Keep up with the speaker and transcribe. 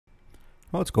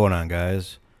What's going on,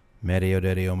 guys? Matteo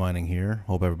Daddio Mining here.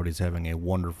 Hope everybody's having a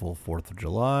wonderful 4th of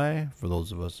July for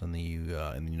those of us in the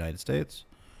United States.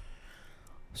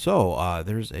 So,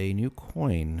 there's a new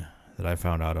coin that I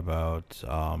found out about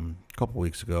a couple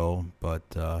weeks ago, but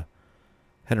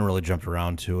hadn't really jumped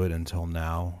around to it until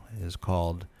now. It is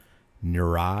called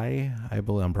Neurai. I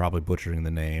believe I'm probably butchering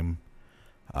the name.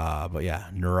 But yeah,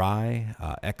 Neurai,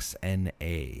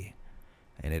 XNA.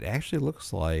 And it actually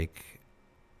looks like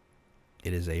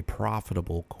it is a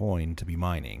profitable coin to be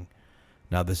mining.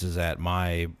 Now, this is at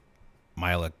my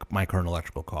current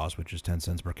electrical cost, which is 10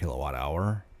 cents per kilowatt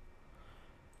hour.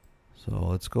 So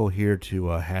let's go here to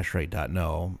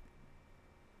hashrate.no,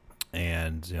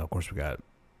 and of course we got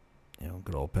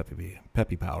good old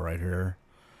Peppy Pal right here.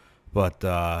 But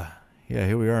yeah,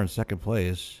 here we are in second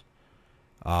place.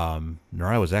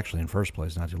 Neurai was actually in first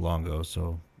place not too long ago,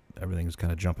 so everything's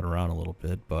kind of jumping around a little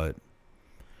bit. But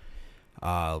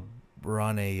we're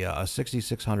on a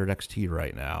 6600 XT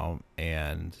right now,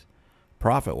 and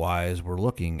profit wise, we're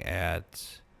looking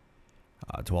at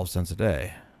 12 cents a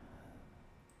day.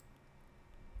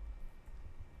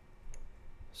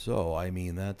 So, I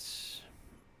mean, that's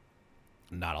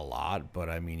not a lot, but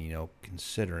I mean,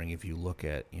 considering if you look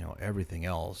at, everything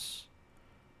else,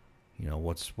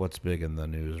 what's big in the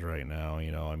news right now,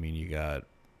 I mean, you got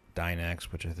Dynex,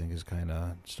 which I think is kind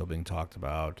of still being talked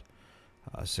about,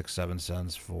 6-7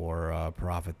 cents for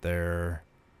profit there.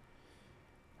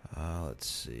 Let's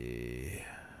see.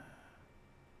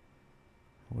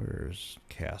 Where's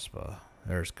Caspa?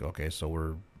 Okay, so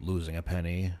we're losing a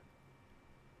penny.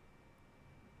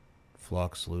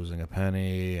 Flux losing a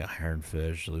penny.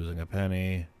 Ironfish losing a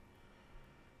penny.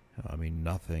 I mean,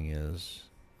 nothing is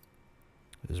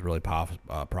really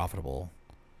profitable.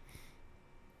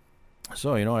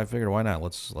 So I figured why not?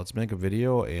 Let's make a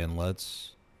video and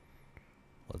let's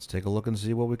take a look and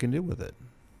see what we can do with it.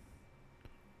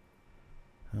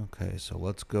 Okay, so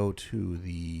let's go to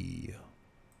the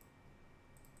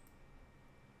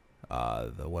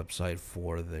website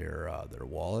for their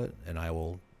wallet, and I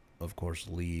will, of course,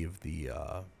 leave the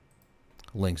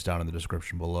links down in the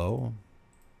description below.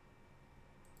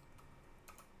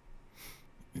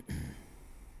 And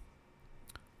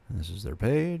this is their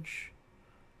page.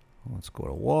 Let's go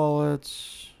to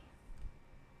wallets.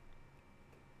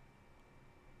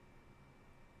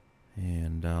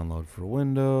 And download for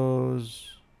Windows.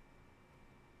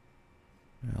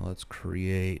 Now let's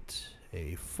create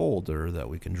a folder that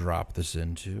we can drop this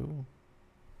into.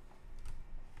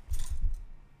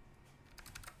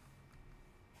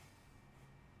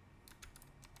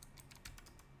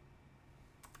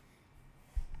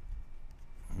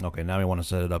 Okay, now we want to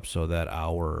set it up so that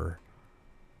our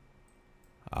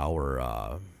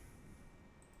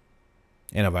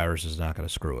antivirus is not going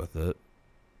to screw with it.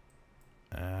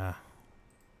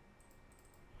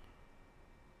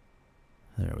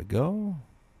 There we go.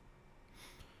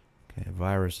 Okay,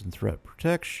 virus and threat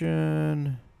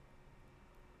protection.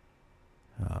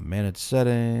 Manage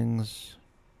settings.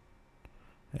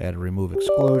 Add and remove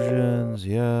exclusions.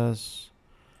 Yes.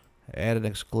 Add an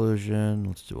exclusion.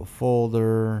 Let's do a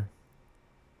folder.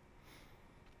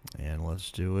 And let's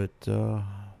do it the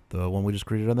one we just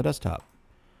created on the desktop.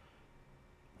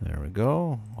 There we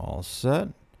go. All set.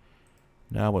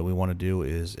 Now what we want to do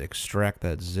is extract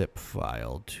that zip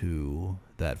file to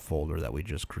that folder that we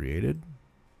just created.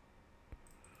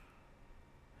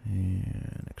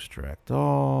 And extract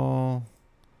all.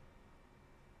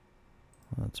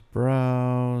 Let's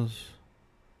browse.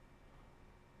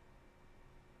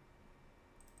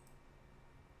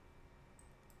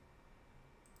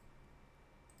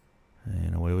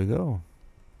 And away we go.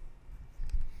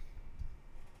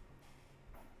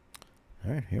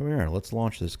 Alright, here we are. Let's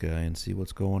launch this guy and see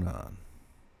what's going on.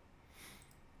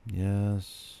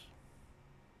 Yes.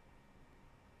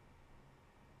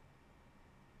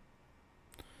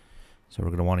 So we're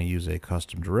going to want to use a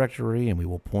custom directory, and we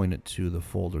will point it to the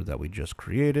folder that we just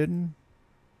created.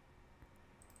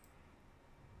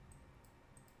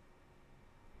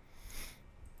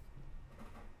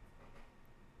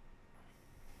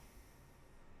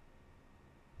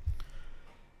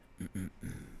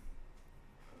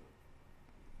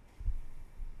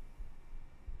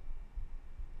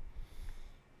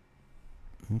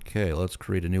 Okay, let's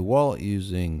create a new wallet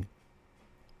using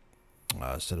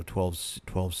a set of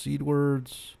 12 seed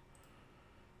words.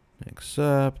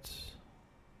 Accept.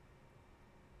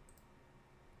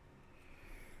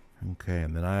 Okay,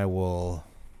 and then I will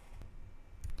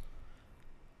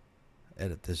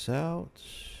edit this out,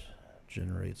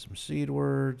 generate some seed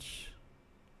words.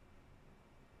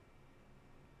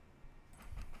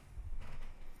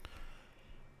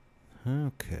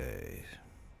 Okay.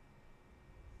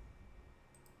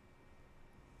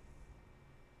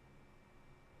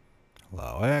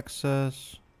 Allow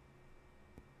access.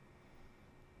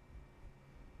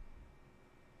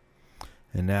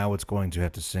 And now it's going to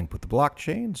have to sync with the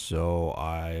blockchain, so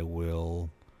I'll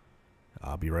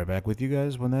be right back with you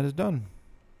guys when that is done.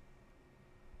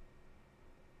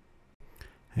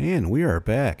 And we are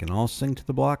back and all synced to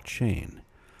the blockchain.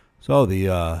 So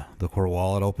the core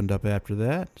wallet opened up after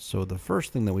that. So the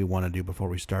first thing that we want to do before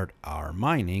we start our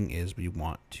mining is we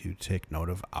want to take note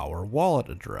of our wallet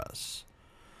address.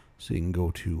 So you can go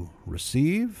to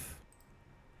receive.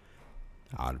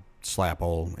 I'll slap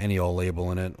any old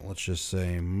label in it. Let's just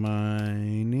say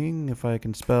mining, if I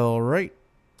can spell right.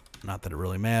 Not that it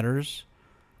really matters.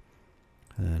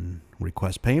 And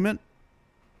request payment.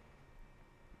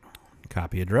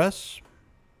 Copy address.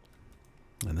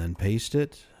 And then paste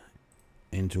it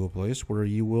into a place where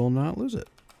you will not lose it.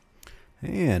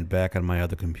 And back on my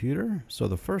other computer. So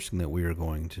the first thing that we are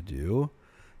going to do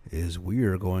is we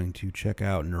are going to check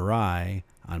out Neurai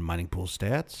on Mining Pool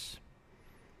Stats.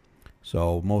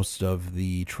 So most of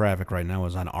the traffic right now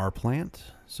is on our plant.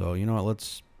 So you know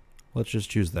what, let's just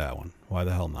choose that one. Why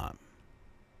the hell not?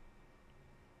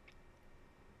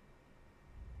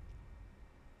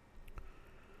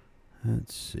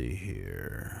 Let's see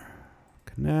here.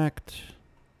 Connect.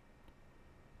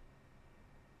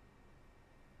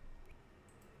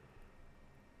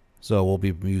 So we'll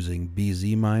be using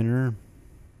BZ Miner.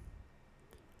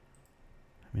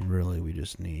 I mean, really, we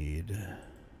just need...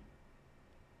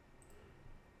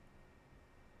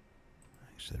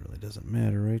 Actually, that really doesn't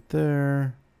matter right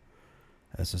there.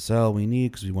 SSL we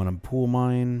need because we want to pool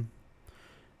mine.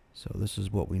 So this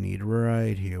is what we need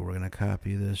right here. We're going to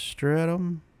copy this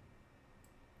stratum.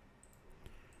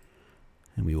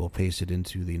 And we will paste it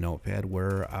into the notepad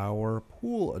where our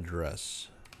pool address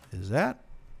is at.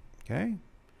 Okay.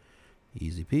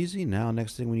 Easy peasy. Now,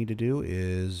 next thing we need to do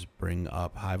is bring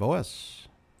up Hive OS.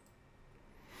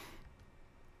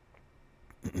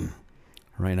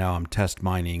 Right now, I'm test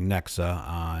mining Nexa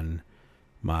on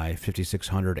my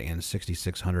 5600 and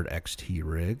 6600 XT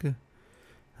rig.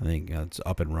 I think it's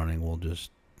up and running. We'll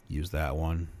just use that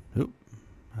one. Oop,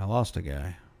 I lost a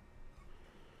guy.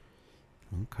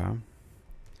 Okay.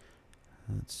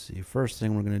 Let's see. First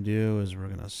thing we're going to do is we're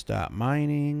going to stop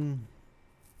mining.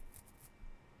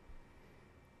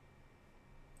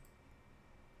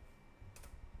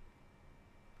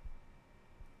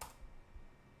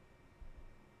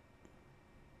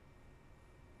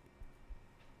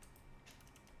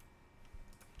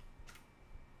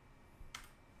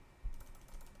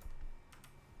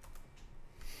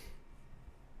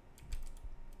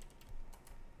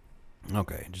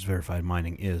 Okay, just verified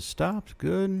mining is stopped.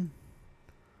 Good.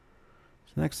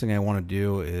 So the next thing I want to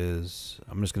do is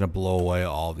I'm just going to blow away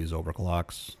all of these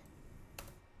overclocks.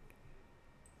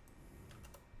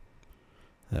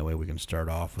 That way we can start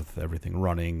off with everything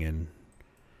running and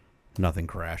nothing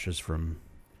crashes from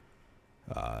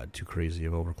too crazy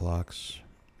of overclocks.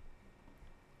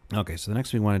 Okay, so the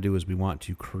next thing we want to do is we want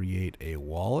to create a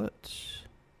wallet.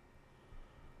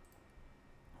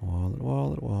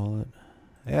 Wallet.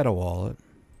 Add a wallet.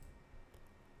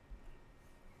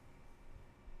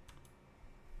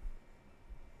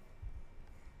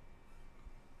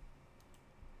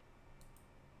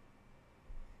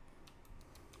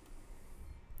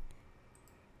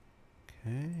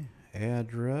 Okay,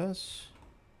 address.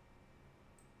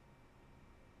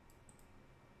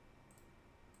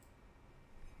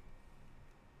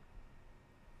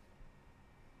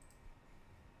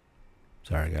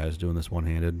 Sorry guys, doing this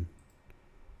one-handed.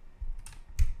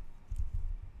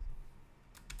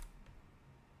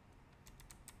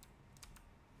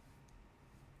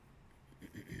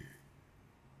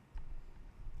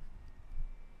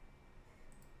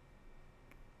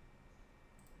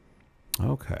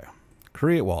 Okay,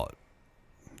 create wallet.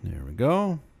 There we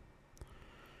go.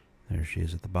 There she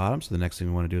is at the bottom. So the next thing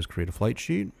we want to do is create a flight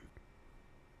sheet.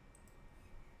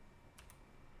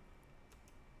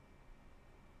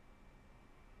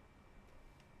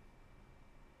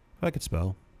 If I could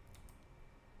spell.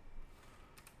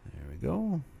 There we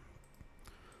go.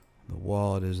 The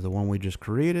wallet is the one we just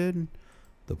created.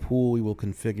 The pool we will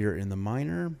configure in the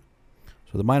miner.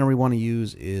 So the miner we want to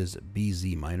use is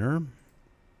BZ Miner.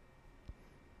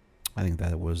 I think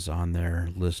that was on their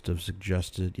list of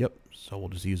suggested. Yep. So we'll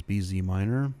just use BZ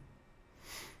Miner.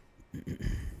 Okay,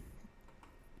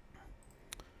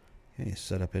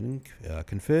 setup and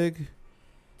config.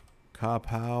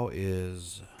 Kapow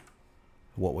is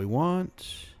what we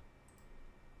want.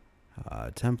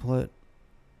 Template.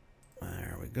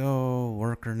 There we go.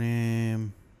 Worker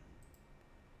name.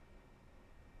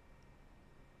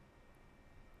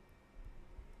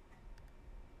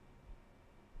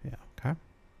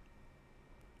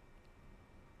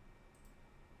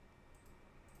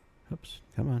 Oops,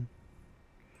 come on.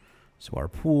 So our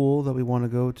pool that we want to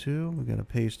go to, we got to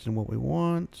paste in what we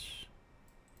want.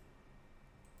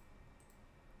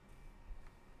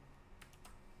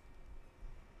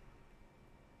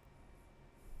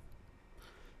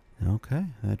 Okay,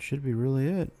 that should be really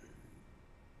it.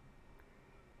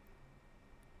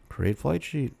 Create flight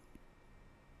sheet.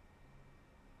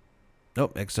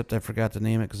 Nope, except I forgot to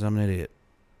name it because I'm an idiot.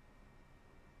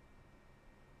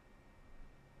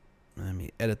 Let me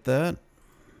edit that.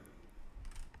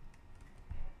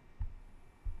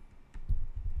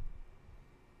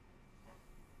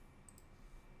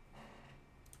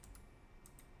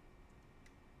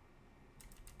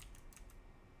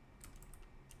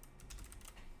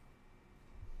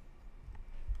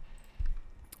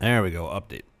 There we go,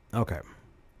 update. Okay.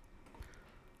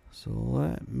 So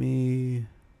let me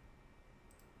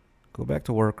go back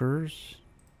to workers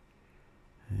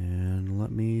and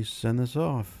let me send this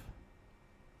off.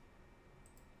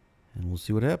 And we'll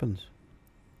see what happens.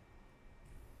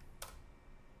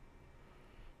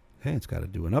 Okay, it's got to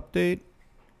do an update.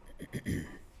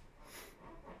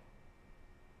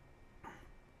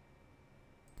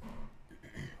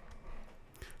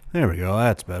 There we go,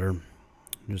 that's better.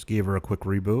 Just gave her a quick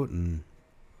reboot and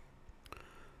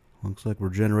looks like we're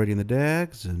generating the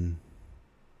DAGs and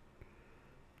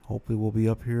hopefully we'll be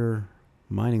up here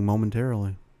mining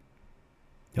momentarily.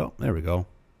 Oh, there we go.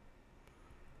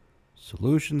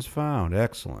 Solutions found.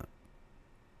 Excellent.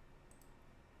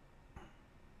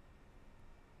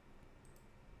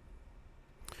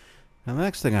 Now the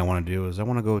next thing I want to do is I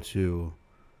want to go to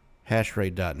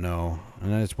hashrate.no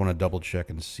and I just want to double check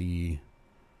and see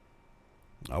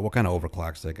what kind of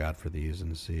overclocks they got for these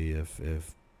and see if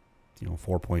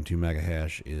 4.2 mega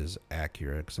hash is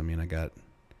accurate. Because I mean, I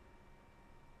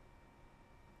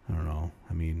don't know.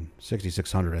 I mean,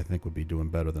 6600 I think would be doing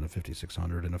better than a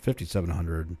 5600, and a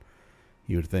 5700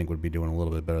 you would think would be doing a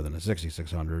little bit better than a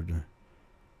 6600.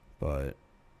 But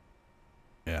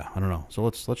yeah, I don't know. So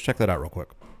let's check that out real quick.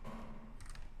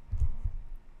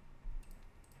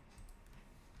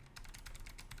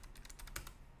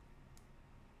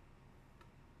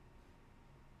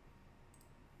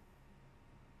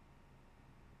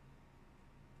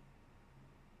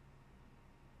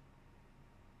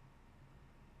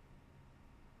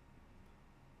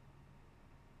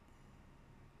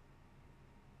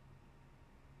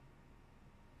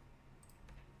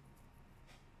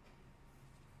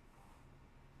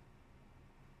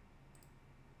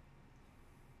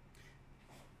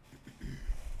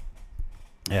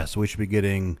 Yeah, so we should be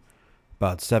getting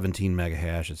about 17 mega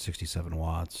hash at 67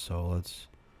 watts. So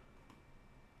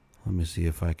let me see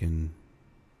if I can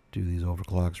do these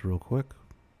overclocks real quick.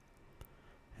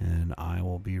 And I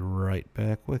will be right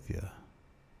back with you.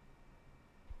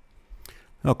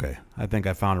 Okay, I think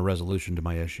I found a resolution to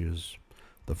my issues.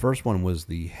 The first one was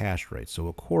the hash rate. So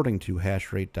according to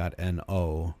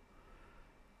hashrate.no,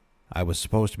 I was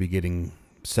supposed to be getting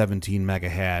 17 mega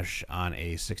hash on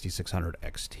a 6600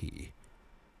 XT,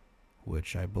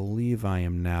 which I believe I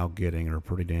am now getting, or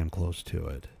pretty damn close to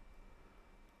it.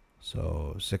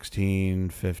 So 16,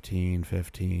 15,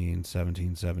 15,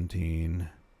 17, 17.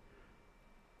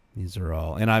 These are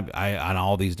all, and I on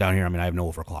all these down here, I mean, I have no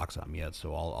overclocks on them yet,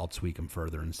 so I'll tweak them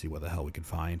further and see what the hell we can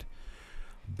find.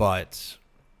 But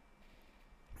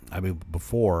I mean,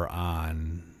 before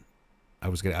on, I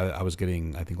was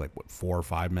getting I think like what 4 or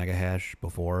 5 mega hash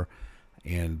before,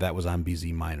 and that was on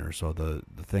BZ Miner. So the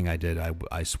thing I did,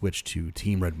 I switched to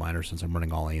Team Red Miner since I'm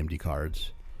running all AMD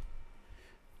cards.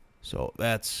 So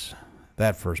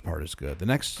that first part is good. The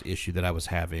next issue that I was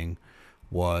having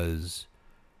was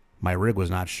my rig was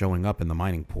not showing up in the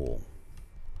mining pool.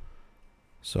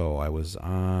 So I was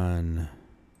on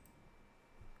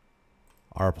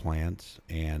our plant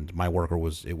and my worker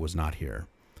was not here.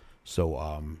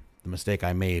 So the mistake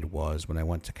I made was when I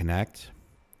went to connect,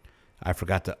 I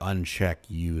forgot to uncheck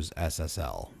use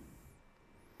SSL.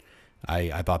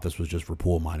 I thought this was just for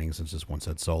pool mining since this one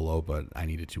said solo, but I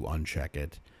needed to uncheck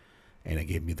it. And it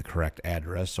gave me the correct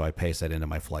address, so I pasted that into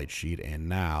my flight sheet, and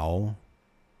now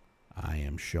I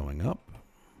am showing up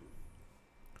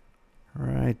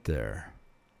right there.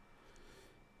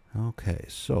 Okay,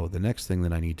 so the next thing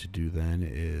that I need to do then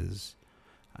is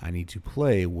I need to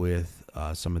play with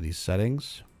some of these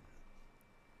settings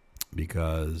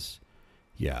because,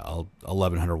 yeah,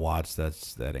 1100 watts,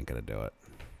 that ain't gonna do it.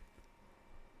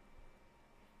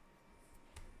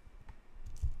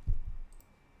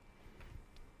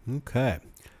 Okay,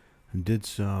 did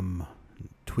some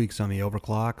tweaks on the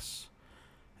overclocks,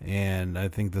 and I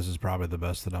think this is probably the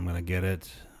best that I'm gonna get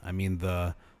it. I mean,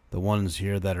 the ones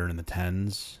here that are in the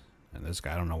 10s, and this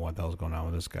guy, I don't know what the hell's going on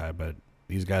with this guy, but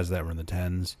These guys that were in the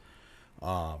tens,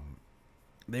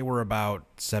 they were about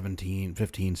 17,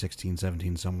 15, 16,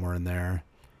 17, somewhere in there.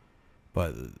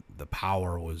 But the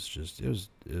power was just it was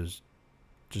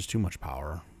just too much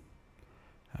power.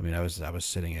 I mean, I was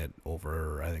sitting at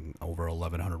over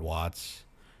 1100 watts,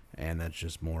 and that's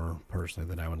just more personally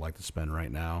than I would like to spend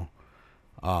right now.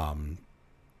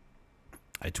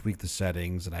 I tweaked the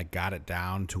settings and I got it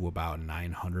down to about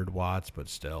 900 watts, but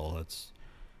still, it's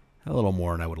a little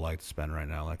more than I would like to spend right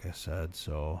now, like I said.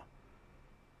 So,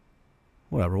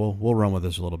 whatever, we'll run with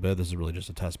this a little bit. This is really just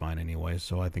a test mine anyway,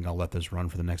 so I think I'll let this run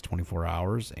for the next 24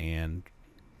 hours, and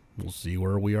we'll see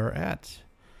where we are at.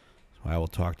 So I will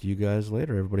talk to you guys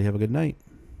later. Everybody have a good night.